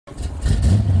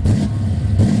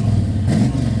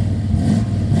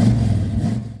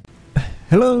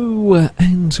Hello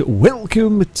and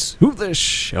welcome to the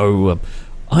show.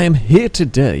 I am here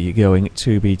today going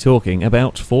to be talking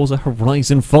about Forza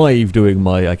Horizon 5, doing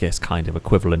my, I guess, kind of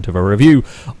equivalent of a review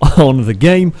on the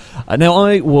game. Now,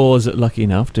 I was lucky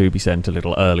enough to be sent a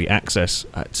little early access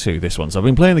to this one, so I've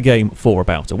been playing the game for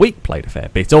about a week, played a fair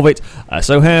bit of it,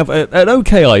 so have an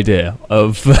okay idea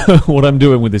of what I'm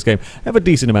doing with this game, have a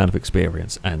decent amount of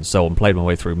experience, and so on. Played my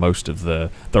way through most of the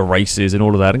races and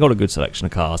all of that, and got a good selection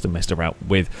of cars to mess around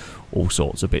with all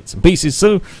sorts of bits and pieces,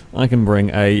 so I can bring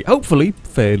a, hopefully,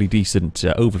 fairly decent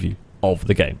overview of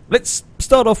the game. Let's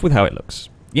start off with how it looks.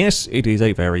 Yes, it is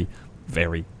a very,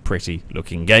 very pretty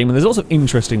looking game, and there's lots of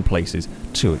interesting places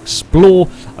to explore.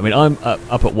 I mean, I'm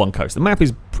up at one coast. The map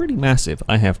is pretty massive,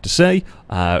 I have to say.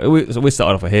 So we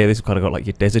started off here. This has kind of got like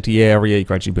your deserty area. You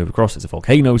gradually move across. There's a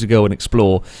volcano to go and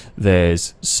explore.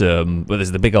 There's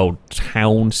there's the big old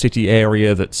town city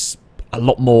area that's a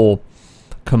lot more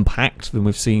compact than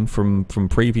we've seen from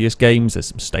previous games. There's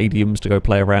some stadiums to go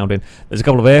play around in. There's a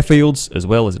couple of airfields as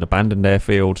well. There's an abandoned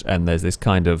airfield, and there's this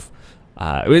kind of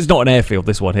it's not an airfield,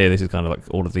 this one here. This is kind of like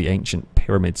all of the ancient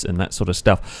pyramids and that sort of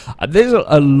stuff. There's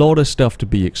a lot of stuff to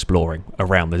be exploring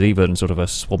around. There's even sort of a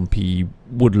swampy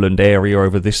woodland area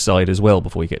over this side as well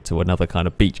before we get to another kind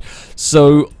of beach.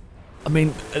 So, I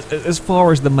mean, as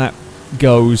far as the map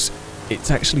goes, it's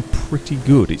actually pretty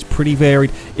good. It's pretty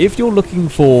varied. If you're looking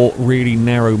for really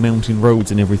narrow mountain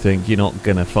roads and everything, you're not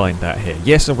going to find that here.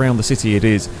 Yes, around the city it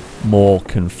is more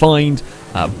confined,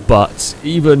 but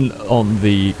even on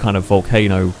the kind of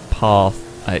volcano path,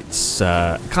 it's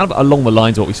kind of along the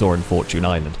lines of what we saw in Fortune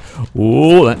Island.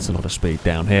 Oh, that's a lot of speed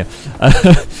down here.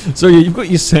 So yeah, you've got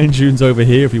your sand dunes over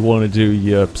here if you want to do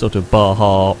your sort of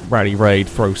Baja rally raid,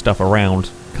 throw stuff around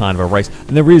kind of a race,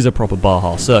 and there is a proper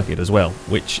Baja circuit as well,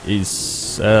 which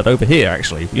is over here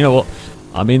actually. You know what,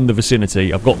 I'm in the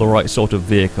vicinity, I've got the right sort of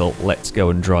vehicle, let's go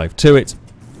and drive to it.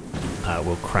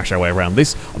 We'll crash our way around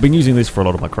this. I've been using this for a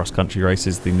lot of my cross-country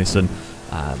races, the Nissan.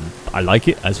 I like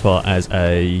it as far as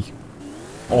a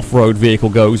off-road vehicle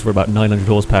goes, for about 900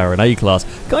 horsepower in A-class.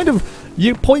 Kind of,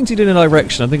 you pointed in a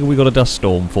direction. I think we got a dust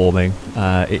storm forming.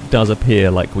 It does appear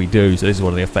like we do, so this is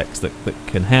one of the effects that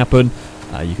can happen.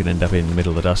 You can end up in the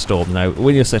middle of the dust storm. Now,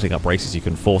 when you're setting up races, you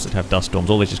can force it to have dust storms.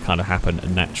 All they just kind of happen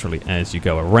naturally as you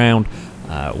go around.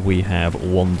 We have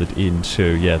wandered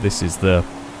into, yeah, this is the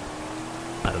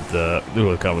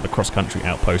cross-country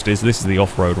outpost is. This is the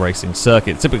off-road racing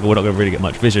circuit. Typically, we're not going to really get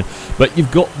much vision, but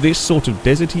you've got this sort of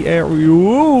deserty area.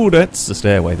 Ooh, that's the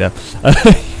stairway there.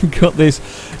 You've got this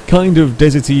kind of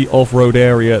deserty off-road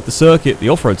area. The circuit, the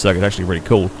off-road circuit, is actually really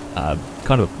cool.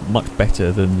 Kind of much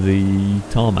better than the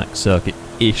tarmac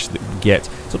circuit-ish that we get.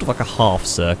 Sort of like a half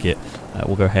circuit.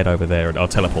 We'll go head over there, and I'll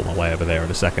teleport my way over there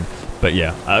in a second. But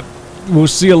yeah, we'll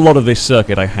see a lot of this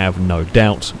circuit, I have no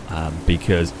doubt,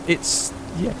 because it's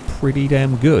pretty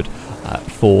damn good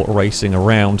for racing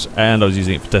around, and I was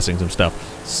using it for testing some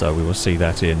stuff, so we will see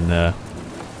that in the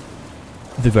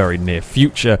very near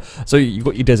future. So you've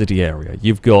got your deserty area,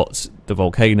 you've got the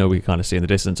volcano we can kind of see in the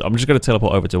distance. I'm just going to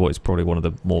teleport over to what is probably one of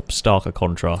the more starker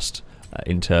contrast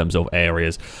in terms of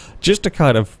areas, just to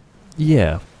kind of,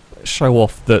 show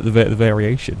off the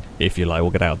variation, if you like. We'll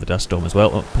get out of the dust storm as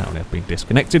well. Oh, apparently I've been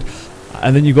disconnected.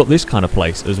 And then you've got this kind of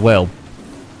place as well.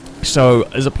 So,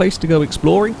 as a place to go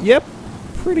exploring, yep,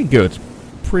 pretty good.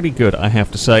 Pretty good, I have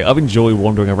to say. I've enjoyed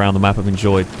wandering around the map. I've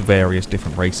enjoyed the various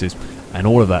different races and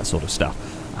all of that sort of stuff.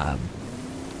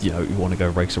 You know, you want to go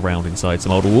race around inside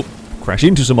some old... crash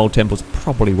into some old temples,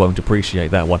 probably won't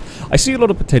appreciate that one. I see a lot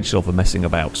of potential for messing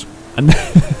about, and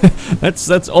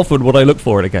that's often what I look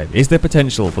for in a game. Is there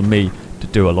potential for me to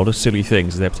do a lot of silly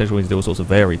things? Is there potential for me to do all sorts of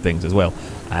varied things as well?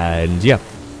 And yeah,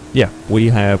 we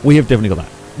have definitely got that.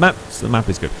 The map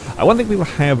is good. One thing people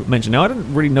have mentioned, now I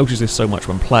didn't really notice this so much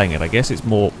when playing it. I guess it's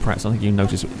more perhaps something you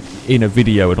notice in a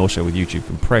video and also with YouTube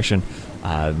compression,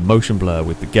 motion blur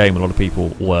with the game. A lot of people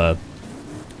were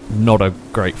not a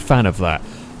great fan of that.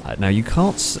 Now I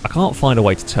can't find a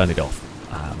way to turn it off.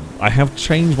 I have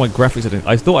changed my graphics settings.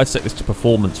 I thought I'd set this to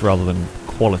performance rather than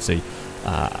quality.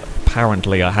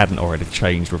 Apparently I hadn't already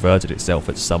reverted itself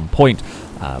at some point.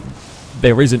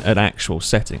 There isn't an actual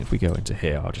setting. If we go into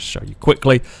here, I'll just show you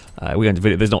quickly. We go into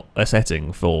video. There's not a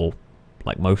setting for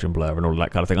like motion blur and all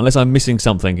that kind of thing, unless I'm missing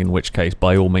something, in which case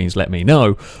by all means let me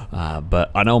know.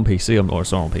 But I know on PC, or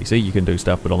it's not on PC, you can do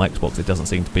stuff, but on Xbox it doesn't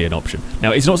seem to be an option.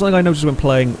 Now, it's not something I noticed when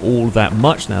playing all that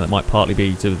much. Now, that might partly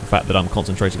be to the fact that I'm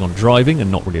concentrating on driving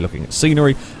and not really looking at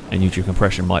scenery, and YouTube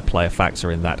compression might play a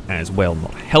factor in that as well,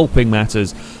 not helping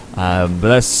matters.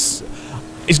 But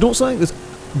it's not something that's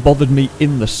bothered me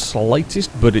in the slightest,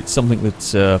 but it's something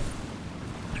that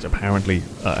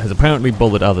has apparently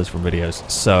bothered others from videos.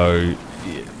 So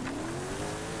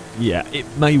yeah, it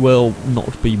may well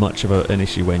not be much of an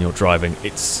issue when you're driving.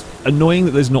 It's annoying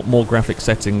that there's not more graphic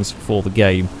settings for the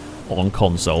game on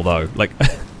console, though. Like,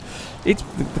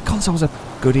 the consoles are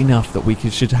good enough that we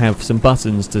should have some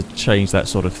buttons to change that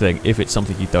sort of thing if it's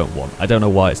something you don't want. I don't know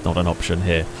why it's not an option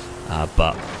here,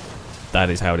 but that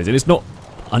is how it is. And it's not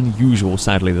unusual,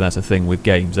 sadly, that that's a thing with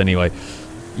games anyway.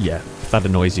 Yeah, if that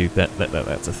annoys you,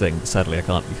 that's a thing. Sadly, you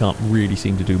can't really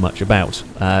seem to do much about.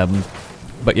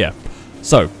 But yeah.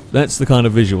 So, that's the kind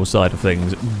of visual side of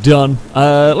things done.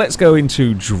 Let's go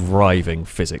into driving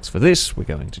physics for this. We're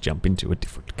going to jump into a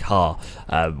different car.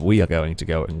 We are going to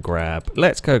go and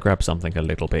let's go grab something a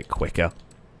little bit quicker.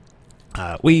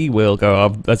 We will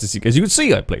go, as you can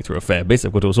see, I played through a fair bit.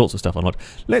 I've got all sorts of stuff unlocked.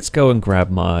 Let's go and grab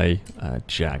my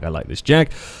Jag. I like this Jag.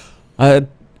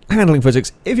 Handling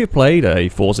physics. If you've played a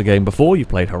Forza game before, you've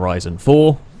played Horizon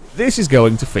 4, this is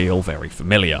going to feel very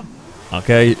familiar.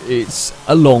 Okay, it's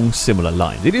along similar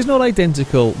lines. It is not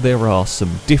identical. There are some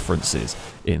differences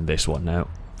in this one. Now,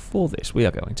 for this, we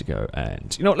are going to go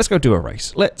and... You know what, let's go do a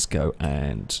race. Let's go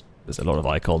and... There's a lot of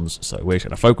icons, so we're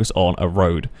going to focus on a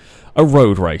road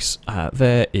race.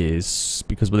 There is...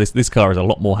 Because this car is a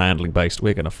lot more handling based,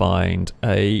 we're going to find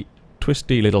a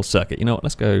twisty little circuit. You know what,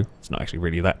 let's go... It's not actually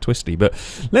really that twisty, but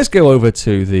let's go over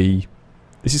to the...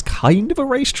 This is kind of a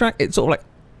racetrack. It's sort of like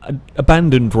an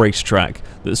abandoned racetrack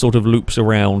that sort of loops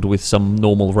around with some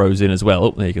normal roads in as well.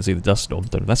 Oh, there you can see the dust storm.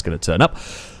 Don't know if that's going to turn up.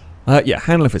 Yeah,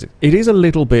 handling physics. It is a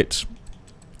little bit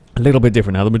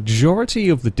different. Now, the majority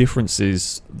of the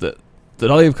differences that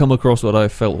I have come across, what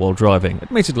I've felt while driving,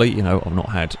 admittedly, you know, I've not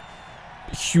had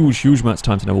huge amounts of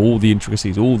time to know all the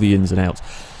intricacies, all the ins and outs.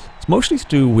 It's mostly to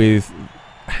do with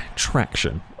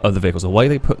traction of the vehicles, the way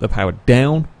they put the power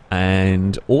down,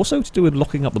 and also to do with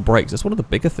locking up the brakes. That's one of the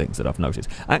bigger things that I've noticed.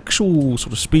 Actual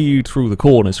sort of speed through the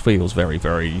corners feels very,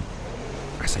 very,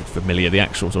 I say familiar. The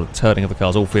actual sort of turning of the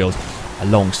cars all feels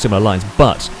along similar lines,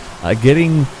 but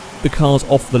getting the cars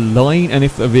off the line, and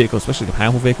if a vehicle, especially the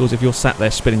powerful vehicles, if you're sat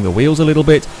there spinning the wheels a little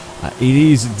bit, it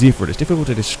is different. It's difficult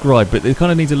to describe, but it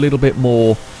kind of needs a little bit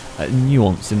more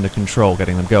nuance in the control,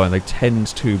 getting them going. They tend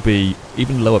to be,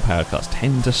 even lower powered cars,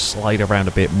 tend to slide around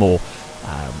a bit more.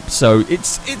 So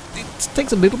it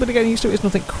takes a little bit of getting used to it. It's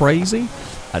nothing crazy.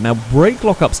 Now, brake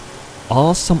lockups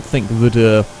are something that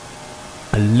are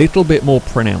a little bit more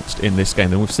pronounced in this game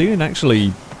than we've seen in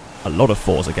actually a lot of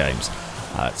Forza games.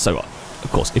 So,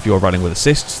 of course, if you're running with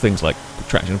assists, things like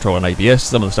traction control and ABS,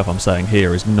 some of the stuff I'm saying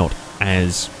here is not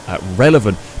as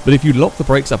relevant. But if you lock the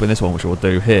brakes up in this one, which we'll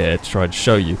do here to try and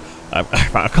show you,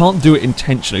 I can't do it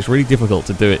intentionally. It's really difficult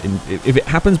to do it. If it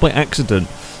happens by accident,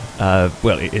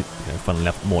 well, you know, funnily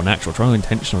enough, more natural. Trying to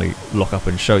intentionally lock up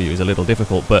and show you is a little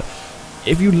difficult. But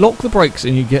if you lock the brakes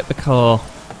and you get the car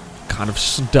kind of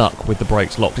stuck with the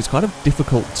brakes locked, it's kind of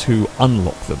difficult to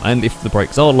unlock them. And if the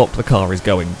brakes are locked, the car is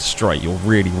going straight. You're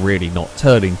really not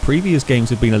turning. Previous games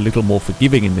have been a little more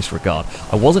forgiving in this regard.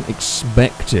 I wasn't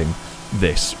expecting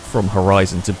this from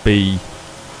Horizon to be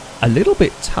a little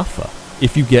bit tougher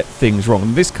if you get things wrong.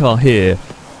 And this car here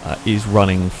is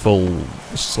running full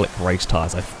slick race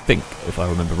tyres, I think, if I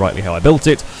remember rightly how I built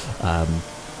it.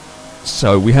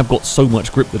 So we have got so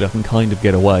much grip that I can kind of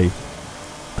get away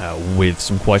with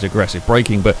some quite aggressive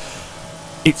braking, but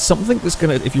it's something that's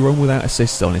going to, if you run without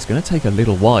assists on, it's going to take a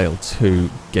little while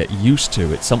to get used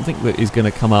to. It's something that is going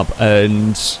to come up,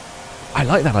 and I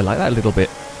like that a little bit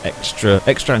extra.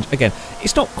 Again,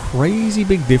 it's not crazy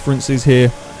big differences here.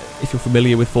 If you're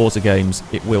familiar with Forza games,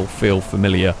 it will feel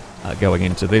familiar going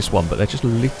into this one, but they're just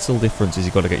little differences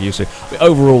you've got to get used to. But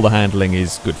overall, the handling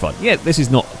is good fun. Yeah, this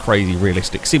is not a crazy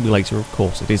realistic simulator, of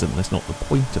course it isn't. That's not the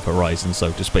point of Horizon,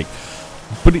 so to speak.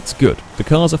 But it's good. The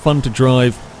cars are fun to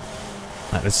drive.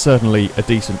 There's certainly a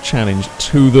decent challenge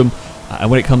to them.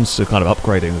 And when it comes to kind of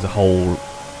upgrading, there's a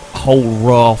whole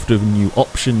raft of new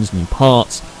options, new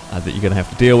parts that you're going to have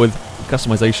to deal with.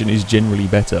 Customization is generally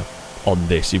better on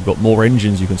this. You've got more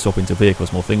engines you can swap into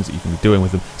vehicles, more things that you can be doing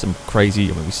with them. Some crazy,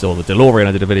 I mean, we saw the DeLorean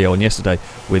I did a video on yesterday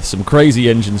with some crazy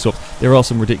engine swaps. There are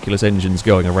some ridiculous engines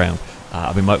going around.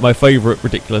 I mean, my favourite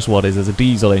ridiculous one is there's a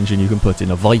diesel engine you can put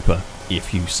in a Viper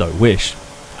if you so wish,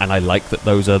 and I like that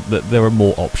that there are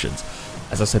more options.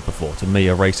 As I said before, to me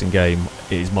a racing game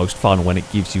is most fun when it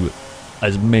gives you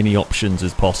as many options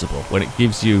as possible. When it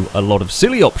gives you a lot of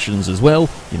silly options as well,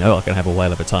 you know, I can have a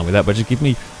whale of a time with that, but just give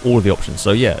me all of the options.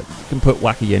 So yeah, you can put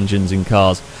wacky engines in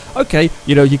cars. Okay,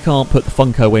 you know, you can't put the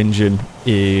Funko engine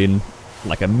in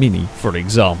like a Mini, for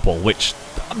example, which,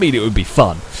 I mean, it would be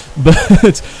fun,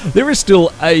 but there is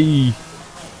still a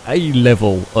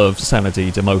level of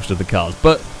sanity to most of the cars.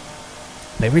 But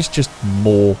there is just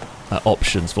more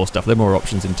options for stuff. There are more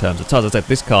options in terms of tires. As I said,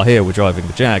 this car here, we're driving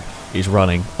the Jag, is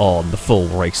running on the full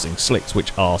racing slicks,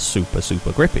 which are super,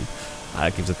 super grippy.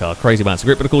 It gives the car crazy amounts of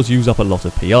grip, but of course use up a lot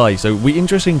of PI. So it'll be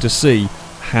interesting to see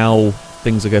how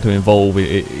things are going to evolve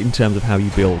in terms of how you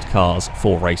build cars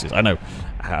for races. I know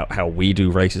how we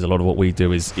do races, a lot of what we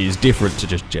do is different to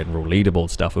just general leaderboard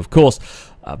stuff, of course.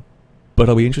 But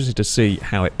I'll be interested to see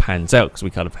how it pans out,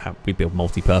 because we build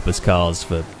multi-purpose cars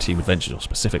for team adventures or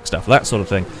specific stuff, that sort of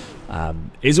thing.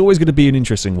 Is always going to be an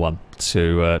interesting one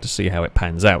to see how it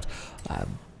pans out.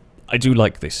 I do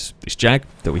like this Jag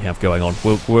that we have going on.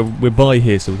 We're by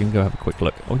here, so we can go have a quick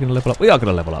look. Are we going to level up? We are going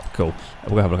to level up. Cool. We're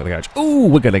going to have a look at the garage. Oh,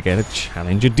 we're going to get a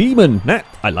Challenger Demon. That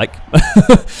I like.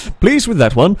 Pleased with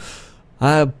that one.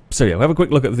 So yeah, we'll have a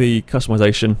quick look at the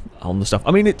customization on the stuff.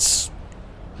 I mean, it's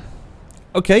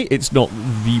okay. It's not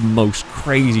the most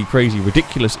crazy,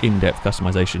 ridiculous, in-depth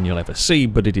customization you'll ever see,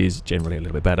 but it is generally a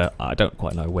little bit better. I don't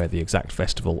quite know where the exact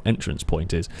festival entrance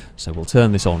point is, so we'll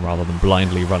turn this on rather than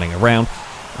blindly running around.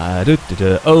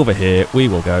 Over here we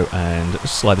will go and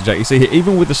slide the jack. You see here,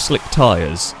 even with the slick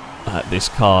tyres, this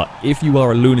car, if you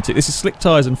are a lunatic, this is slick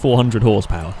tyres and 400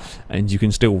 horsepower, and you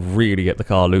can still really get the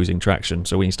car losing traction.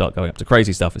 So when you start going up to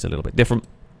crazy stuff, it's a little bit different.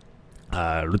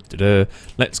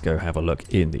 Let's go have a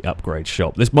look in the upgrade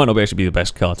shop. This might not actually be the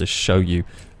best car to show you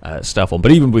stuff on,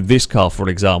 but even with this car, for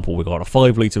example, we've got a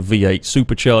 5-litre V8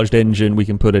 supercharged engine. We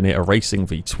can put in it a racing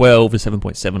V12, a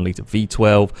 7.7-litre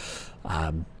V12.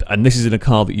 And this is in a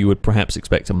car that you would perhaps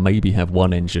expect to maybe have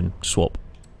one engine swap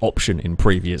option in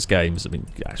previous games. I mean,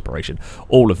 aspiration,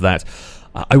 all of that.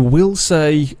 I will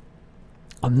say,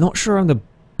 I'm not sure I'm the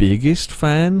biggest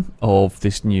fan of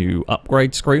this new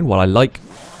upgrade screen. While I like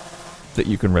that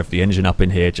you can rev the engine up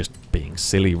in here, just being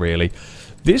silly, really,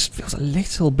 this feels a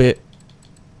little bit,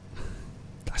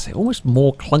 I say, almost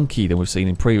more clunky than we've seen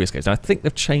in previous games. And I think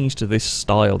they've changed to this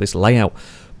style, this layout,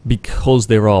 because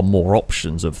there are more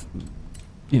options of,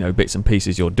 you know, bits and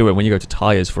pieces you're doing. When you go to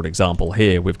tyres, for example,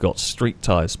 here we've got street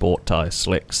tyres, sport tyres,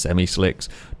 slicks, semi-slicks,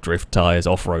 drift tyres,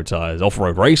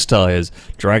 off-road race tyres,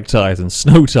 drag tyres, and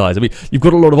snow tyres. I mean, you've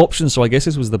got a lot of options, so I guess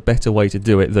this was the better way to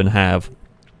do it than have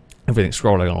everything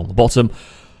scrolling on the bottom.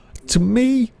 To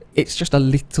me, it's just a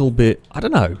little bit, I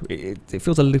don't know, it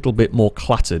feels a little bit more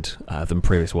cluttered than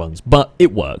previous ones, but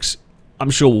it works.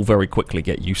 I'm sure we'll very quickly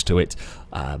get used to it.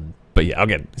 But yeah,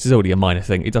 again, this is already a minor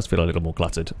thing. It does feel a little more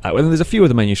cluttered. And there's a few of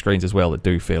the menu screens as well that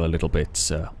do feel a little bit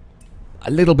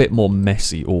more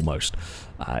messy almost.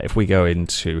 If we go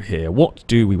into here, what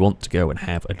do we want to go and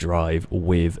have a drive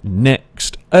with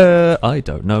next? I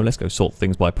don't know. Let's go sort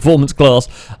things by performance class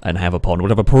and have a pond. We'll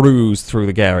have a peruse through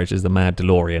the garage as the mad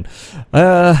DeLorean.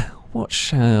 What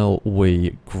shall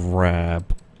we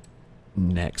grab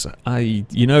next?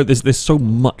 You know, there's so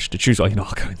much to choose. You know,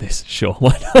 I'll go with this. Sure,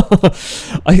 why not?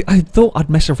 I thought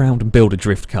I'd mess around and build a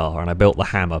drift car, and I built the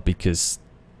Hammer because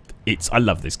I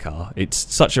love this car. It's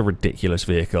such a ridiculous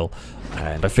vehicle,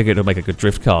 and I figured it'll make a good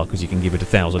drift car because you can give it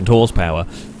 1,000 horsepower.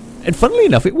 And funnily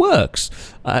enough, it works.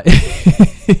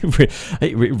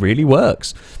 It really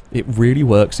works. It really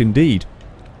works indeed.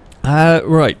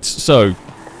 Right, so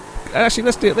actually,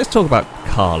 let's talk about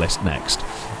car list next.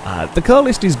 The car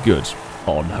list is good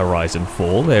on Horizon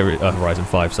 4. Horizon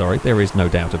 5, sorry. There is no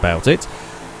doubt about it.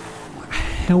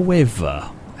 However,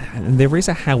 and there is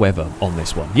a however on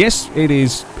this one. Yes, it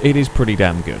is pretty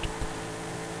damn good.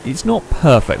 It's not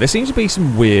perfect. There seems to be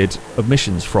some weird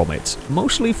omissions from it,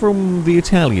 mostly from the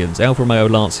Italians. Alfa Romeo,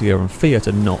 Lancia, and Fiat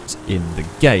are not in the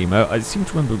game. I seem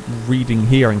to remember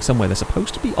hearing somewhere they're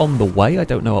supposed to be on the way. I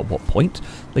don't know at what point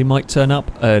they might turn up,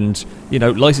 and you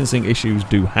know, licensing issues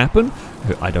do happen.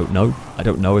 I don't know. I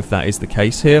don't know if that is the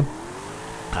case here.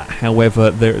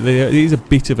 However, there is a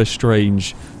bit of a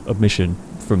strange omission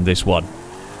from this one.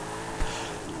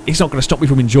 It's not going to stop me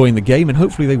from enjoying the game, and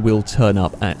hopefully they will turn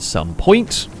up at some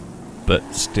point. But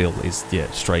still, is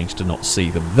strange to not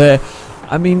see them there.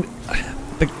 I mean,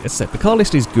 the car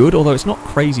list is good, although it's not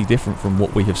crazy different from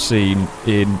what we have seen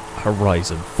in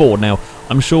Horizon 4. Now,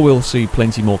 I'm sure we'll see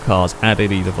plenty more cars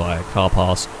added either via Car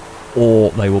Pass,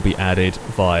 or they will be added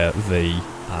via the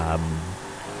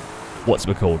what's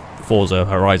it called? Forza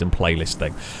Horizon playlist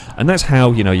thing. And that's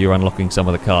how, you know, you're unlocking some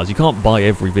of the cars. You can't buy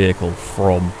every vehicle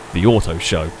from the auto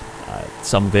show.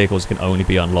 Some vehicles can only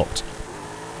be unlocked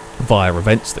via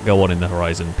events that go on in the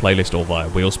Horizon playlist or via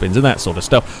wheel spins and that sort of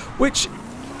stuff, which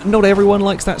not everyone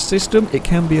likes that system. It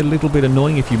can be a little bit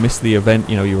annoying if you miss the event,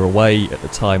 you know, you're away at the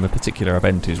time a particular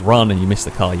event is run and you miss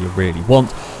the car you really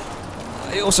want.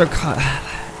 It also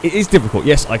it is difficult.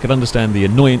 Yes, I can understand the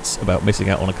annoyance about missing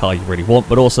out on a car you really want,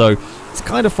 but also it's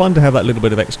kind of fun to have that little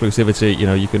bit of exclusivity. You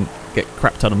know, you can get a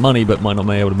crap ton of money, but might not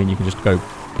be able to mean you can just go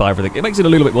buy everything. It makes it a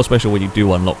little bit more special when you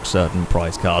do unlock certain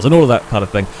prize cars and all of that kind of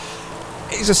thing.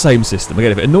 It's the same system.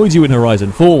 Again, if it annoyed you in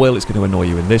Horizon 4, well, it's going to annoy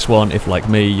you in this one. If, like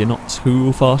me, you're not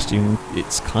too fast,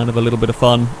 it's kind of a little bit of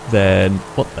fun, then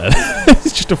what the?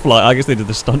 It's just a fly. I guess they did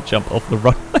the stunt jump off the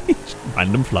runway.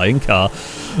 Random flying car.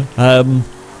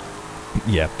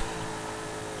 Yeah.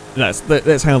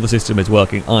 That's how the system is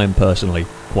working. I'm personally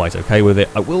quite okay with it.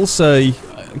 I will say,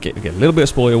 get a little bit of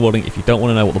spoiler warning. If you don't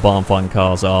want to know what the barn find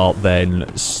cars are,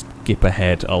 then skip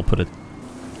ahead. I'll put a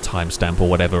timestamp or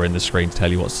whatever in the screen to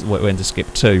tell you when to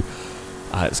skip to.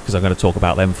 It's because I'm going to talk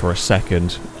about them for a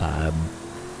second.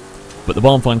 But the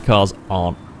barn find cars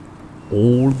aren't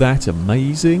all that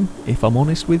amazing, if I'm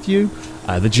honest with you.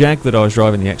 The Jag that I was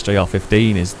driving, the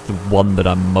XJR15, is the one that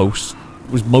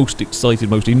was most excited,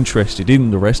 most interested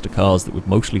in. The rest of cars that we've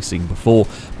mostly seen before.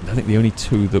 I think the only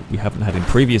two that we haven't had in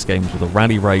previous games were the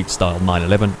Rally Raid style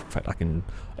 911. In fact, I can...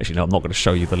 Actually, no, I'm not going to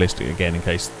show you the list again in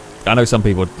case... I know some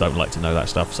people don't like to know that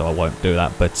stuff, so I won't do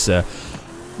that. But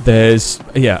there's,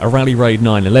 a Rally Raid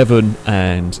 911,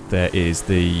 and there is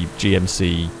the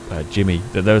GMC Jimmy.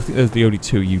 They're the only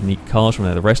two unique cars from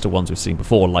there. The rest are ones we've seen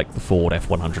before, like the Ford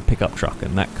F100 pickup truck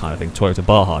and that kind of thing, Toyota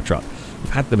Baja truck. We've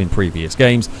had them in previous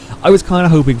games. I was kind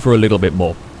of hoping for a little bit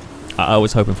more. I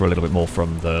was hoping for a little bit more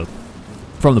from the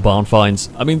barn finds.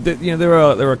 I mean, there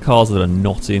are cars that are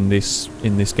not in this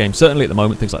game. Certainly at the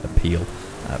moment, things like the Peel,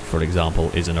 for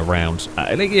example, isn't around.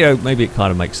 And maybe it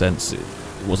kind of makes sense. It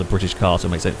was a British car, so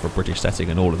it makes sense for a British setting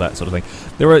and all of that sort of thing.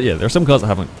 There are some cars that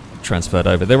haven't transferred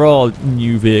over. There are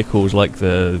new vehicles like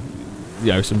some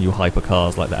new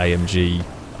hypercars like the AMG.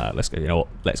 Let's go. You know what?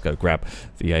 Let's go grab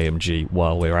the AMG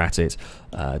while we're at it.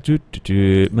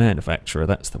 Manufacturer.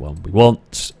 That's the one we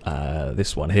want.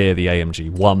 This one here, the AMG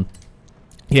 1.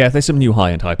 Yeah, there's some new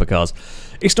high-end hypercars.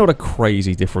 It's not a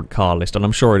crazy different car list, and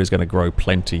I'm sure it is going to grow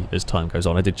plenty as time goes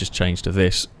on. I did just change to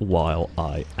this while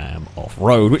I am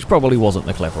off-road, which probably wasn't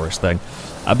the cleverest thing.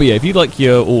 But yeah, if you like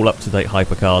your all-up-to-date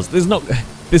hypercars,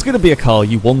 there's going to be a car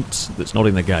you want that's not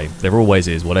in the game. There always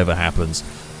is, whatever happens.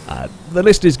 The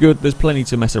list is good. There's plenty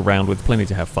to mess around with, plenty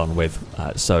to have fun with.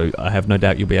 So I have no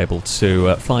doubt you'll be able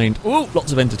to find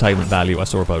lots of entertainment value. I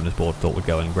saw a bonus board, thought we'd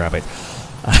go and grab it.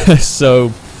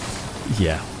 So...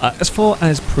 yeah, as far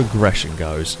as progression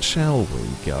goes, shall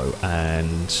we go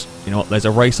and you know what? There's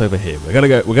a race over here. We're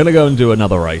gonna go and do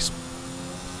another race.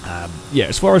 Yeah,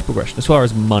 as far as progression, as far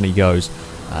as money goes,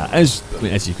 as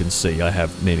you can see, I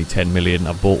have nearly 10 million.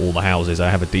 I've bought all the houses. I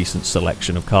have a decent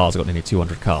selection of cars. I've got nearly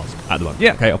 200 cars at the moment.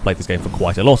 Yeah, okay, I've played this game for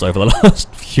quite a lot over the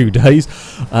last few days.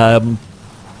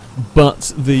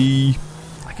 But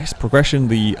I guess progression,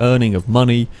 the earning of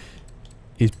money,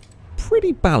 is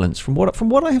pretty balanced from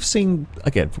what I have seen.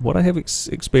 Again, from what I have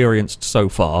experienced so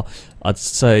far, I'd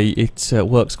say it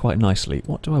works quite nicely.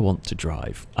 What do I want to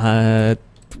drive?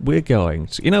 We're going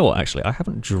to... You know what, actually, I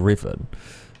haven't driven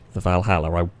the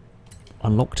Valhalla. I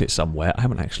unlocked it somewhere. I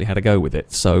haven't actually had a go with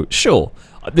it. So, sure,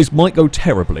 this might go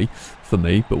terribly for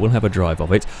me, but we'll have a drive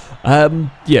of it.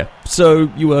 Yeah,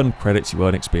 so you earn credits, you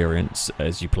earn experience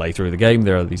as you play through the game.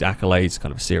 There are these accolades,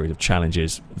 kind of a series of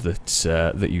challenges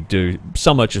that you do.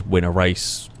 Some are just win a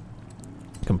race,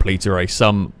 complete a race.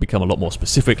 Some become a lot more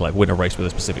specific, like win a race with a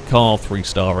specific car,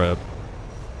 3-star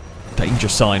danger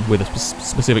sign with a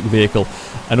specific vehicle,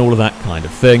 and all of that kind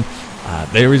of thing.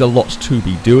 There is a lot to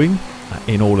be doing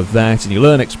in all of that, and you'll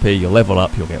earn XP, you'll level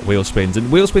up, you'll get wheel spins,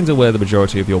 and wheel spins are where the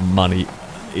majority of your money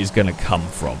is going to come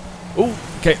from. Oh,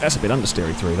 okay, that's a bit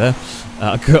understeery through there.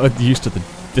 I got used to the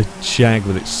Jag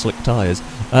with its slick tyres.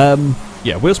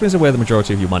 Yeah, wheel spins are where the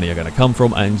majority of your money are going to come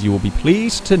from, and you will be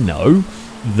pleased to know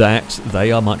that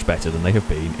they are much better than they have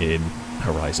been in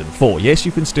Horizon 4. Yes,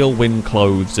 you can still win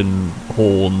clothes and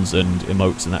horns and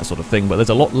emotes and that sort of thing, but there's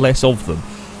a lot less of them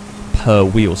per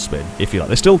wheel spin, if you like.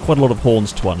 There's still quite a lot of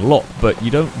horns to unlock, but you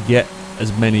don't get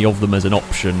as many of them as an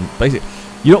option. Basically,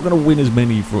 you're not going to win as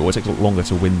many, or it takes a lot longer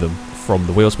to win them from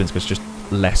the wheel spins because just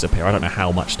less appear. I don't know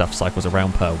how much stuff cycles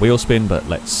around per wheel spin, but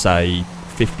let's say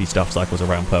 50 stuff cycles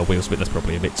around per wheel spin. That's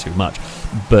probably a bit too much.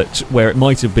 But where it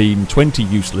might have been 20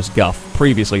 useless guff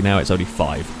previously, now it's only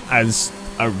 5, as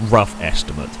a rough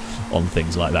estimate on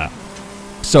things like that.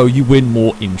 So you win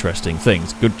more interesting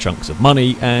things, good chunks of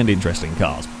money and interesting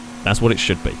cars. That's what it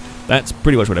should be. That's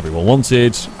pretty much what everyone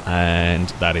wanted, and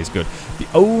that is good. The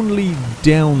only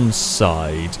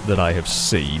downside that I have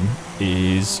seen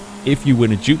is if you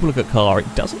win a duplicate car,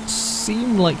 it doesn't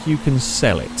seem like you can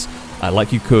sell it.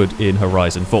 like you could in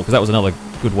Horizon 4, because that was another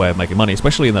good way of making money,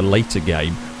 especially in the later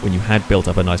game when you had built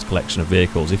up a nice collection of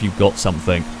vehicles. If you got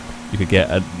something, you could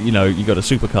get a, you know, you got a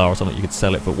supercar or something, you could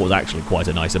sell it for what was actually quite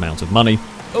a nice amount of money.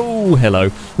 Oh, hello.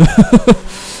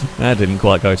 That didn't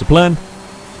quite go to plan.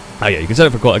 Oh yeah, you can sell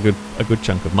it for quite a good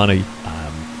chunk of money.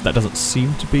 That doesn't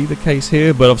seem to be the case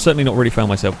here, but I've certainly not really found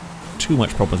myself too much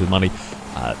problems with money.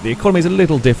 The economy is a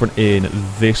little different in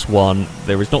this one.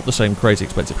 There is not the same crazy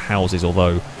expensive houses,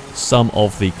 although some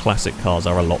of the classic cars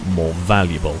are a lot more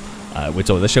valuable. We're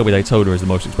talking the Shelby Daytona is the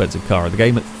most expensive car in the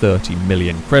game at 30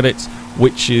 million credits,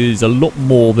 which is a lot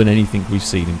more than anything we've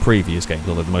seen in previous games,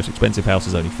 although the most expensive house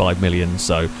is only 5 million,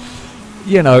 so,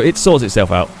 you know, it sorts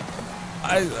itself out.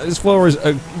 As far as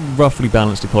a roughly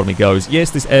balanced economy goes,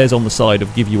 yes, this airs on the side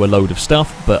of give you a load of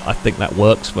stuff, but I think that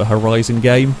works for a Horizon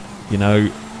game. You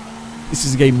know, this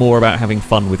is a game more about having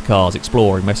fun with cars,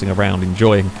 exploring, messing around,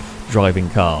 enjoying driving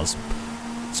cars.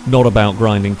 It's not about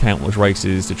grinding countless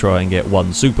races to try and get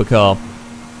one supercar.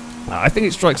 I think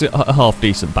it strikes a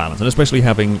half-decent balance, and especially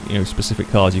having, you know, specific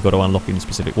cars you've got to unlock in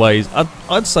specific ways,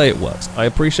 I'd say it works. I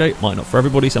appreciate it might not for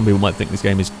everybody. Some people might think this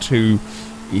game is too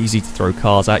easy to throw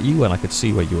cars at you, and I could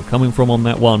see where you were coming from on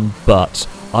that one, but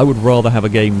I would rather have a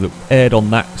game that aired on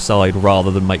that side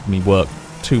rather than make me work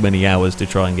too many hours to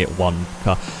try and get one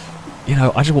car. You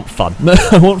know, I just want fun.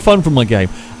 I want fun from my game,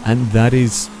 and that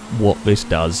is what this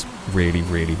does really,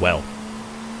 really well.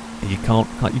 You kind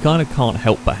of can't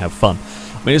help but have fun.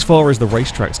 I mean, as far as the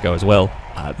racetracks go as well,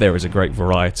 there is a great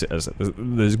variety. There's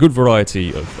a good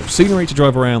variety of scenery to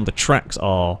drive around. The tracks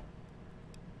are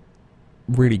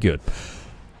really good.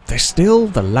 There's still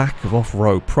the lack of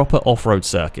proper off-road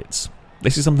circuits.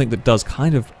 This is something that does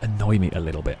kind of annoy me a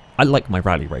little bit. I like my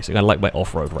rally racing, I like my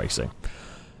off-road racing.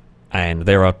 And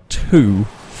there are two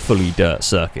fully dirt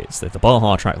circuits. There's the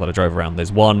Baja track that I drove around.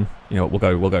 There's one, you know,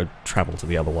 we'll go travel to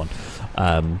the other one.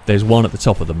 There's one at the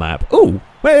top of the map. Oh,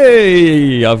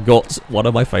 hey! I've got one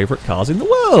of my favourite cars in the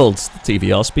world, the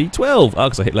TVR Speed 12. Oh,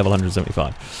 because I hit level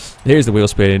 175. Here's the wheel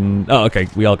spin. Oh, okay,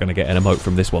 we are going to get an emote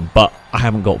from this one, but I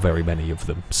haven't got very many of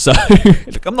them. So,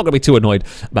 look, I'm not going to be too annoyed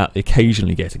about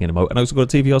occasionally getting an emote. And I also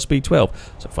got a TVR Speed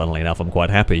 12. So, funnily enough, I'm quite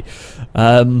happy.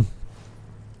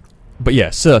 But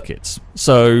yeah, circuits.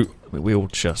 So, we're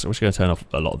just going to turn off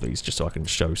a lot of these just so I can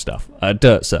show stuff.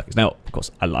 Dirt circuits. Now, of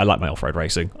course, I like my off-road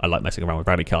racing. I like messing around with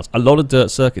rally cars. A lot of dirt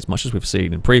circuits, much as we've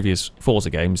seen in previous Forza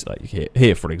games, like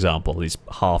here for example, is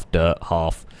half dirt,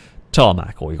 half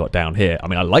tarmac, or we got down here. I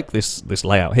mean, I like this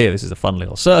layout here. This is a fun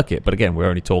little circuit, but again, we're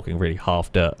only talking really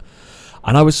half dirt.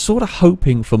 And I was sort of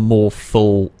hoping for more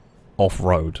full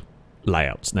off-road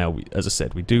layouts. Now, as I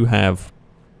said, we do have...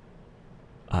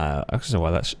 I don't know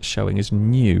why that's showing is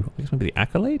new. I guess maybe the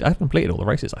Accolade? I've completed all the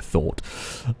races, I thought.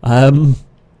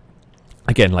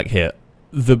 Again, like here,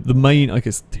 the main, I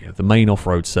guess, the main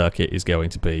off-road circuit is going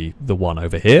to be the one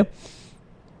over here.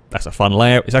 That's a fun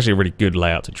layout. It's actually a really good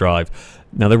layout to drive.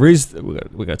 Now there is, we're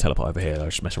going to teleport over here. I'll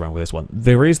just mess around with this one.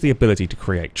 There is the ability to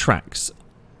create tracks.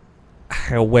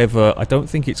 However, I don't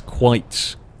think it's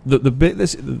quite... The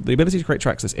ability to create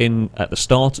tracks that's in at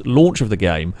the launch of the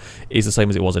game is the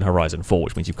same as it was in Horizon 4,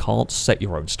 which means you can't set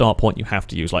your own start point. You have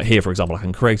to use, like here for example, I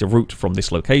can create a route from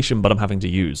this location, but I'm having to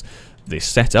use this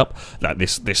setup, like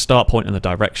this start point and the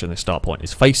direction this start point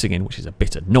is facing in, which is a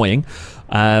bit annoying.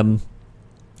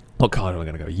 What car am I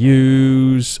going to go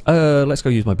use? Let's go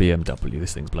use my BMW.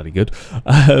 This thing's bloody good.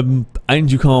 And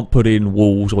you can't put in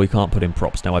walls or you can't put in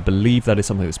props. Now, I believe that is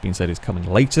something that's been said is coming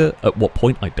later. At what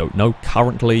point, I don't know.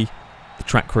 Currently, the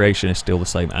track creation is still the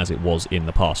same as it was in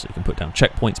the past. So you can put down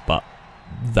checkpoints, but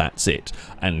that's it.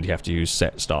 And you have to use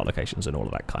set start locations and all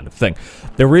of that kind of thing.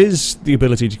 There is the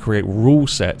ability to create rule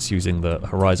sets using the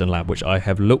Horizon Lab, which I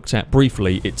have looked at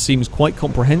briefly. It seems quite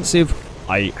comprehensive.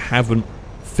 I haven't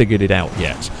figured it out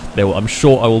yet. I'm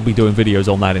sure I will be doing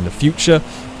videos on that in the future,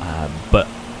 but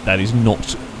that is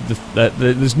not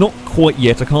there's not quite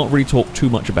yet. I can't really talk too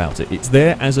much about it. It's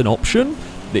there as an option.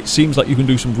 It seems like you can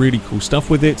do some really cool stuff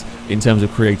with it in terms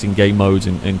of creating game modes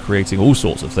and creating all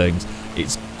sorts of things.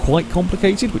 It's quite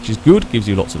complicated, which is good, gives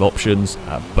you lots of options,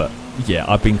 but yeah,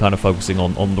 I've been kind of focusing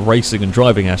on the racing and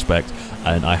driving aspect,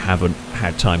 and I haven't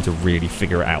had time to really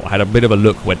figure it out. I had a bit of a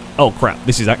look, went, oh crap,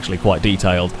 this is actually quite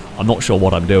detailed, I'm not sure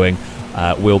what I'm doing.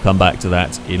 We'll come back to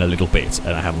that in a little bit, and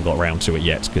I haven't got around to it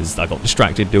yet because I got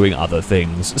distracted doing other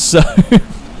things. So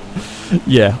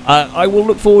yeah, I will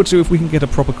look forward to if we can get a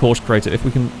proper course created, if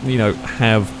we can, you know,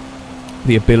 have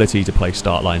the ability to place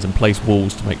start lines and place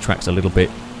walls to make tracks a little bit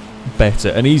better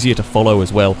and easier to follow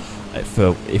as well.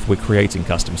 For if we're creating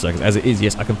custom circuits. As it is,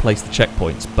 yes, I can place the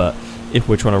checkpoints, but if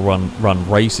we're trying to run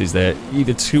races, they're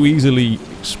either too easily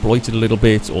exploited a little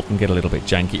bit or can get a little bit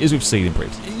janky, as we've seen in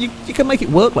previous. You can make it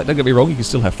work, like, don't get me wrong, you can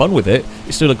still have fun with it,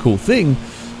 it's still a cool thing,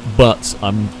 but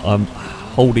I'm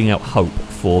holding out hope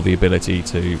for the ability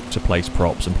to place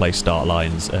props and place start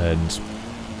lines and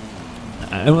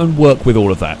work with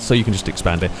all of that, so you can just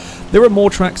expand it. There are more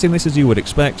tracks in this, as you would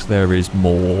expect. There is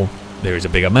a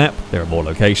bigger map, there are more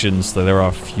locations, so there are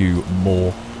a few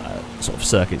more sort of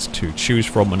circuits to choose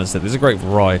from, and as I said, there's a great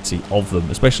variety of them,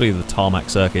 especially the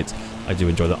tarmac circuits. I do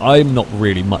enjoy that. I'm not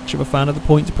really much of a fan of the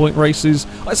point-to-point races.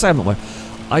 I say I'm not.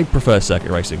 I prefer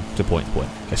circuit racing to point-to-point.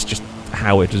 It's just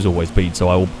how it has always been, so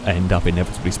I will end up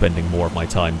inevitably spending more of my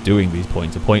time doing these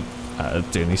point-to-point,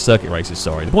 doing these circuit races,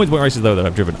 sorry. The point-to-point races, though, that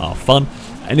I've driven are fun,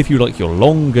 and if you like your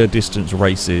longer distance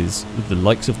races, the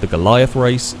likes of the Goliath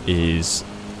race is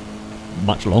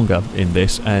much longer in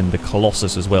this, and the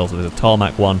Colossus as well, so there's a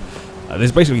tarmac one.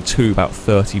 There's basically two about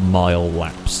 30-mile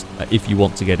laps, if you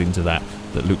want to get into that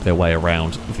loop their way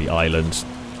around the island.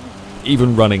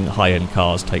 Even running high-end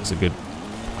cars takes a good...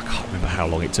 I can't remember how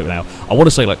long it took now. I want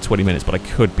to say like 20 minutes, but I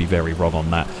could be very wrong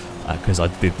on that, because I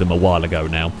did them a while ago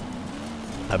now.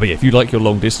 But yeah, if you like your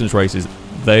long-distance races,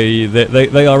 they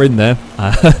are in there.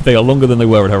 They are longer than they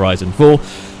were at Horizon 4.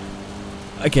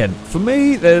 Again, for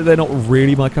me, they're not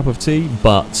really my cup of tea,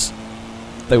 but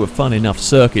they were fun enough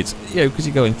circuits, because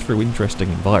you're going through interesting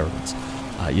environments.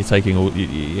 You're tackling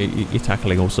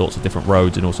all sorts of different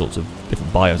roads and all sorts of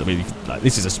different biomes. I mean,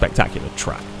 this is a spectacular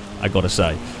track, I gotta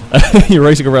say. You're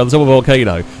racing around the top of a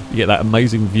volcano. You get that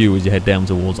amazing view as you head down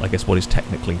towards, I guess, what is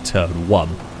technically Turn 1.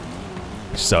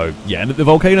 So, yeah, and the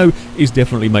volcano is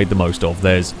definitely made the most of.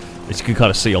 There's, as you can kind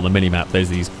of see on the mini-map, there's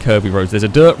these curvy roads. There's a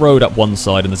dirt road up one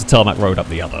side and there's a tarmac road up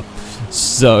the other.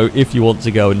 So if you want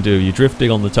to go and do your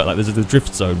drifting on the... like, there's the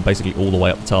drift zone basically all the way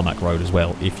up the tarmac road as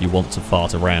well. If you want to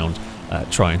fart around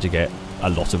trying to get a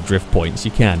lot of drift points,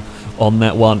 you can. On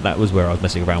that one, that was where I was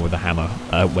messing around with the hammer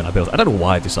when I built it. I don't know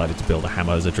why I decided to build a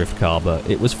hammer as a drift car, but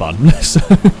it was fun. So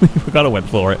we kind of went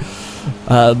for it.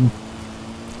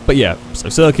 But yeah, so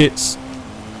circuits...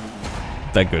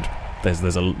 they're good.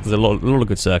 There's a lot of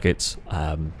good circuits.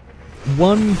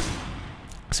 One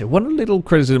little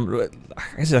criticism, I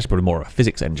guess it's actually probably more a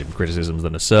physics engine criticism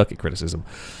than a circuit criticism.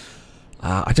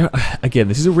 Again,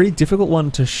 this is a really difficult one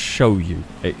to show you.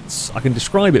 I can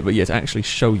describe it, but yeah, to actually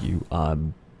show you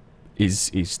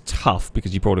is tough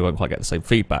because you probably won't quite get the same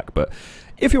feedback. But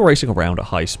if you're racing around at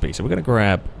high speed, so we're going to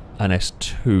grab an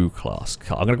S2 class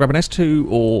car. I'm going to grab an S2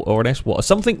 or an S1,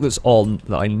 something that's on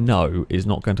that I know is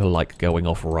not going to like going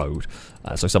off-road.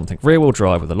 So something rear-wheel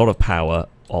drive with a lot of power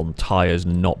on tyres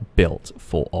not built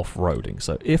for off-roading.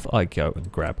 So if I go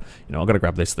and grab, I'm going to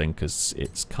grab this thing because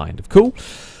it's kind of cool.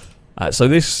 So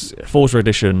this Forza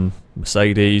Edition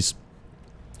Mercedes,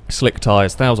 slick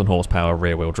tyres, 1,000 horsepower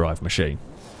rear-wheel drive machine.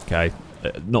 Okay,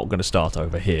 not going to start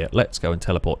over here. Let's go and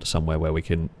teleport to somewhere where we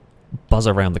can buzz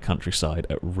around the countryside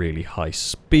at really high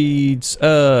speeds.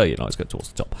 Let's go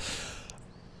towards the top.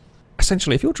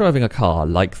 Essentially, if you're driving a car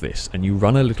like this and you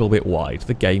run a little bit wide,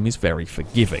 the game is very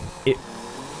forgiving. It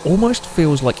almost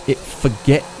feels like it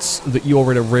forgets that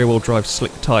you're in a rear-wheel drive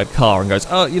slick-tyred car and goes,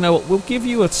 oh, you know what, we'll give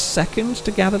you a second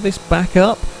to gather this back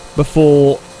up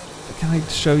before... Can I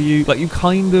show you? Like, you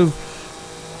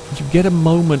get a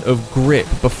moment of grip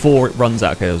before it runs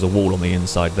out. Okay, there's a wall on the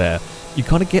inside there. You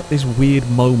kind of get this weird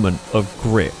moment of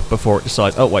grip before it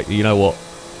decides, oh wait, you know what,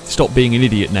 stop being an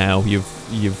idiot now,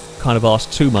 you've kind of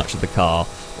asked too much of the car,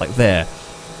 like there.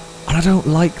 And I don't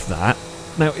like that.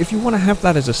 Now, if you want to have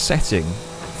that as a setting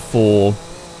for,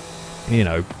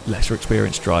 lesser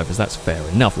experienced drivers, that's fair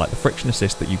enough, like the friction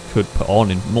assist that you could put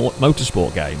on in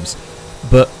motorsport games,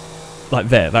 but like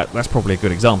there, that's probably a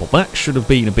good example. That should have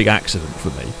been a big accident for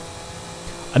me.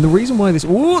 And the reason why this...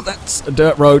 Ooh, that's a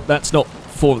dirt road, that's not...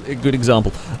 for a good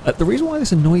example. The reason why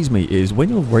this annoys me is when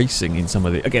you're racing in some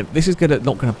of the... Again, this is not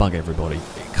going to bug everybody.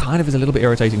 It kind of is a little bit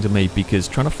irritating to me because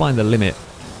trying to find the limit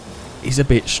is a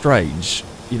bit strange.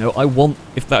 I want...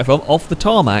 If I'm off the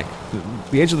tarmac,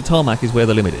 the edge of the tarmac is where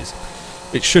the limit is.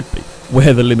 It should be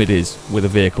where the limit is with a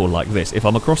vehicle like this. If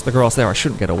I'm across the grass there, I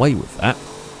shouldn't get away with that.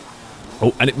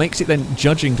 Oh, and it makes it then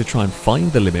judging to try and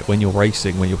find the limit when you're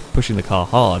racing, when you're pushing the car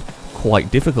hard,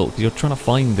 quite difficult because you're trying to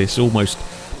find this almost...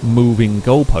 moving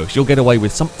goalpost. You'll get away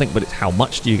with something, but it's how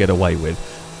much do you get away with?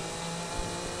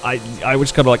 I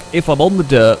was kind of like, if I'm on the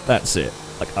dirt, that's it.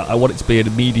 Like, I want it to be an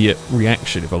immediate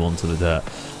reaction if I'm onto the dirt.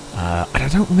 And I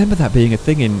don't remember that being a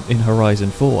thing in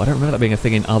Horizon 4. I don't remember that being a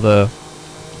thing in other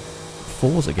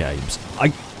Forza games.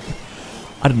 I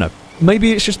don't know.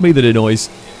 Maybe it's just me that annoys.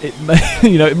 It may,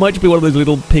 it might just be one of those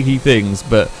little piggy things,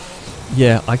 but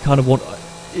yeah, I kind of want...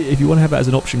 if you want to have that as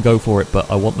an option, go for it. But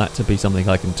I want that to be something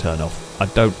I can turn off. I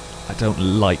don't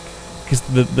like, because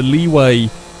the leeway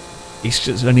is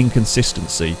just an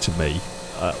inconsistency to me.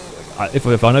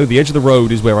 If I know the edge of the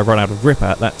road is where I run out of grip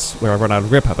at, that's where I run out of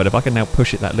grip at. But if I can now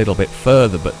push it that little bit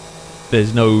further, but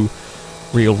there's no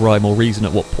real rhyme or reason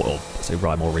at what point, or I say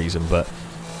rhyme or reason, but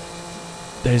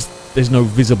there's no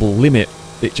visible limit.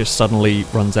 It just suddenly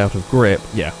runs out of grip.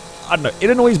 Yeah, I don't know. It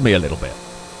annoys me a little bit.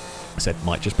 I said it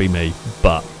might just be me,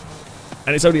 but,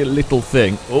 and it's only a little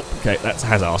thing. Oh, okay, that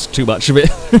has asked too much of it.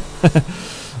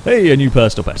 Hey, a new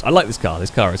personal best. I like this car. This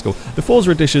car is cool. The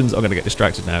Forza editions, I'm going to get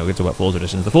distracted now. We're going to talk about Forza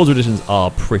editions. The Forza editions are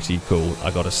pretty cool,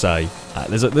 I got to say.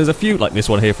 There's a few, like this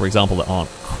one here, for example, that aren't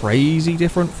crazy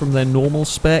different from their normal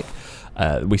spec.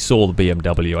 We saw the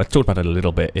BMW. I talked about it a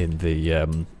little bit in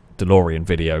the DeLorean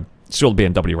video. Saw the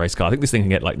BMW race car. I think this thing can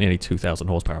get like nearly 2,000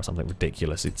 horsepower or something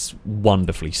ridiculous. It's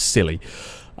wonderfully silly.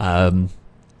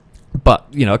 But,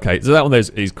 you know, okay, so that one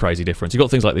is crazy difference. You've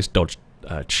got things like this Dodge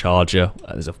Charger.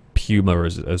 There's a Puma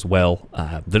as well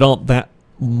that aren't that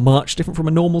much different from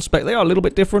a normal spec. They are a little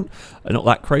bit different, not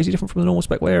that crazy different from the normal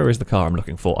spec. Where is the car I'm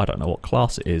looking for? I don't know what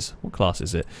class it is. What class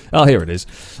is it? Oh, here it is.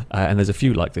 And there's a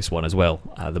few like this one as well.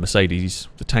 The Mercedes,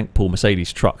 the tank pool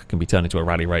Mercedes truck can be turned into a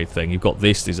rally raid thing. You've got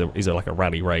this is like a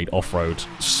rally raid off-road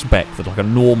spec that's like a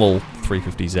normal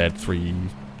 350Z,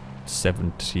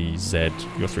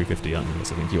 370Z. You're 350, aren't you?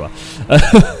 Yes, I think you are.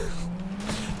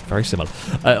 Very similar.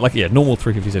 Like, yeah, normal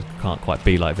 350Z can't quite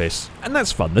be like this. And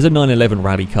that's fun. There's a 911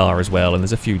 rally car as well, and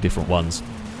there's a few different ones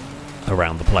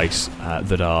around the place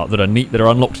that are neat, that are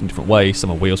unlocked in different ways. Some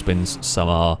are wheel spins, some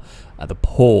are... the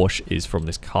Porsche is from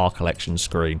this car collection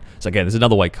screen. So again, there's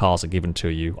another way cars are given to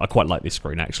you. I quite like this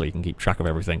screen, actually. You can keep track of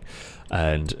everything.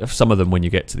 And some of them, when you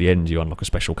get to the end, you unlock a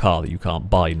special car that you can't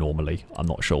buy normally. I'm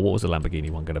not sure. What was the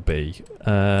Lamborghini one going to be?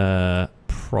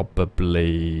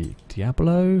 Probably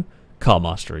Diablo? Car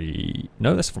Mastery.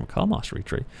 No, that's from a Car Mastery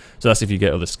tree. So that's if you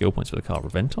get other skill points for the car.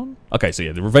 Reventon? Okay, so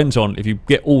yeah, the Reventon, if you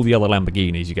get all the other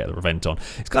Lamborghinis, you get the Reventon.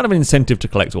 It's kind of an incentive to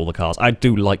collect all the cars. I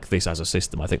do like this as a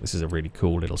system. I think this is a really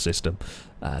cool little system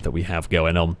that we have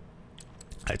going on.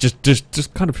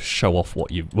 Just kind of show off what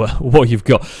you've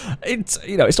got. It's,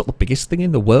 you know, it's not the biggest thing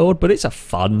in the world, but it's a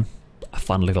fun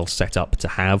little setup to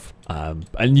have.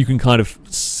 And you can kind of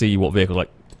see what vehicles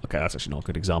like. Okay, that's actually not a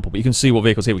good example, but you can see what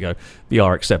vehicles, here we go, the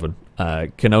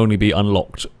RX-7 can only be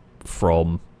unlocked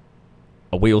from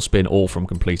a wheel spin or from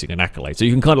completing an accolade. So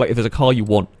you can kind of like, if there's a car you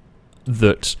want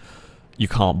that you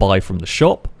can't buy from the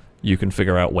shop, you can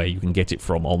figure out where you can get it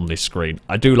from on this screen.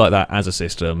 I do like that as a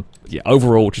system. Yeah,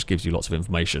 overall, it just gives you lots of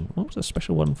information. What was a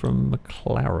special one from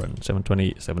McLaren?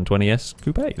 720S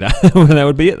Coupe? That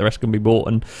would be it. The rest can be bought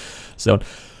and so on.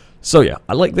 So yeah,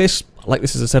 I like this. I like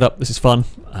this as a setup. This is fun.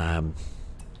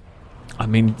 I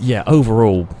mean, yeah,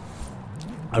 overall,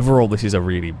 this is a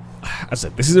really, as I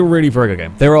said, this is a really very good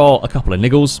game. There are a couple of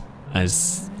niggles,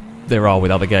 as there are with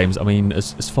other games. I mean,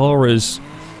 as far as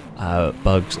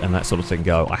bugs and that sort of thing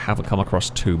go, I haven't come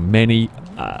across too many.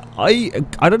 I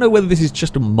don't know whether this is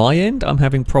just on my end. I'm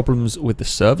having problems with the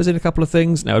servers in a couple of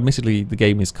things. Now, admittedly, the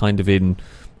game is kind of in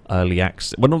early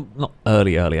access. Well, not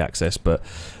early access, but...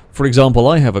 For example,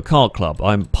 I have a car club.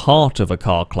 I'm part of a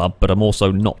car club, but I'm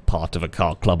also not part of a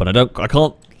car club, and I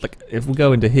can't, like, if we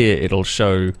go into here, it'll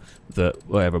show that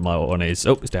wherever my one is,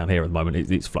 oh, it's down here at the moment,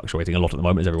 it's fluctuating a lot at the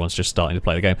moment as everyone's just starting to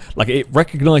play the game. Like, it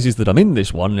recognises that I'm in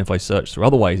this one, and if I search through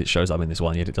other ways, it shows I'm in this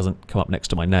one, yet it doesn't come up next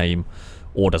to my name,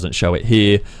 or doesn't show it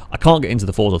here. I can't get into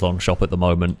the Forzathon shop at the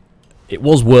moment. It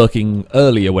was working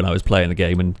earlier when I was playing the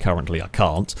game, and currently I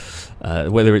can't.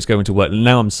 Whether it's going to work,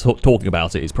 now I'm talking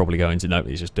about it, it's probably going to, no,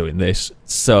 it's just doing this.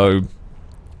 So,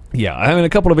 yeah, I'm having a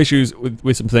couple of issues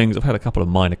with some things. I've had a couple of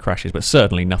minor crashes, but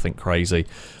certainly nothing crazy.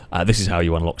 This is how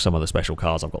you unlock some of the special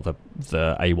cars. I've got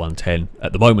the A110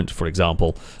 at the moment, for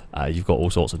example. You've got all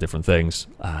sorts of different things.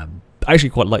 I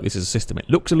actually quite like this as a system. It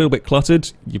looks a little bit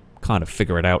cluttered. You kind of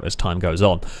figure it out as time goes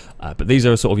on. But these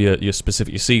are sort of your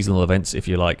specific, your seasonal events, if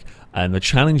you like. And the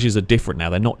challenges are different now.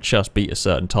 They're not just beat a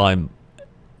certain time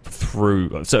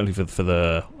through, certainly for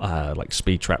the like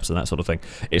speed traps and that sort of thing.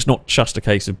 It's not just a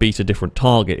case of beat a different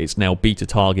target. It's now beat a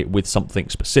target with something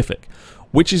specific,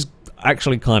 which is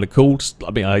actually kind of cool. I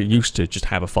mean, I used to just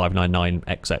have a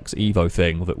 599XX Evo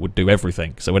thing that would do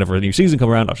everything. So whenever a new season come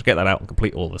around, I should get that out and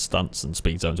complete all the stunts and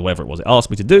speed zones or whatever it was it asked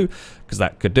me to do, because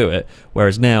that could do it.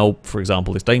 Whereas now, for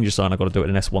example, this danger sign, I've got to do it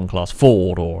in an S1 class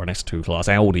Ford or an S2 class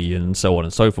Audi and so on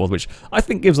and so forth, which I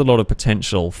think gives a lot of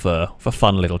potential for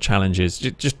fun little challenges.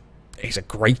 Just it's a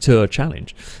greater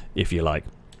challenge, if you like.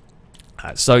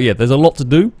 So yeah, there's a lot to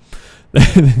do.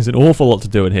 there's an awful lot to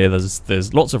do in here.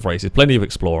 There's lots of races, plenty of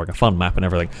exploring, a fun map and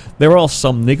everything. There are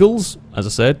some niggles, as I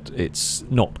said. It's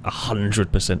not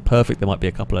 100% perfect. There might be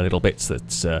a couple of little bits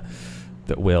that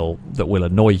will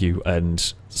annoy you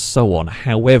and so on.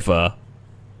 However,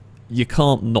 you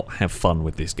can't not have fun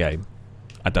with this game,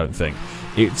 I don't think.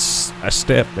 It's a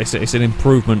step, it's an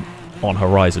improvement on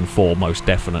Horizon 4, most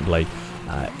definitely.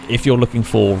 If you're looking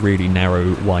for really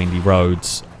narrow, windy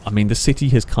roads, I mean, the city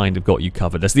has kind of got you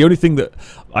covered. That's the only thing that...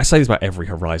 I say this about every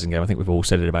Horizon game. I think we've all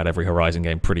said it about every Horizon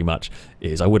game pretty much,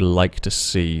 is I would like to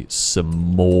see some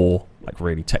more, like,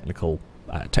 really technical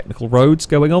roads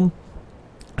going on.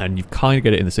 And you kind of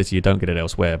get it in the city, you don't get it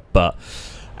elsewhere. But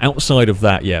outside of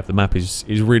that, yeah, the map is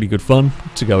really good fun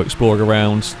to go exploring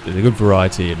around. There's a good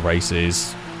variety in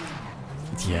races.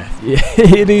 Yeah,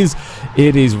 it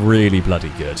is really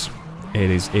bloody good. It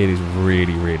is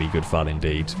really good fun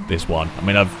indeed, this one. I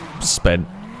mean, I've spent,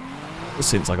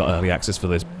 since I got early access for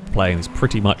this, playing this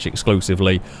pretty much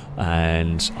exclusively,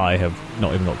 and I have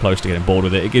not even got close to getting bored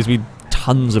with it. It gives me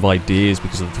tons of ideas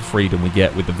because of the freedom we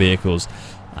get with the vehicles.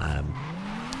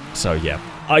 So yeah,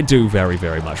 I do very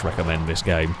much recommend this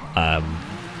game.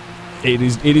 It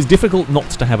is difficult not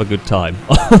to have a good time.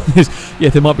 Yeah,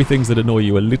 there might be things that annoy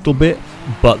you a little bit,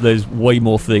 but there's way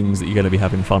more things that you're going to be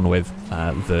having fun with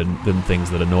than things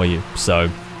that annoy you. So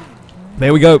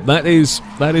there we go. That is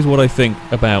what I think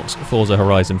about Forza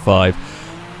Horizon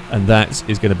 5, and that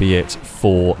is going to be it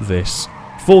for this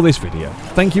video.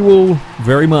 Thank you all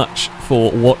very much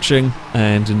for watching,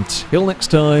 and until next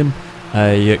time,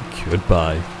 a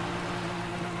goodbye.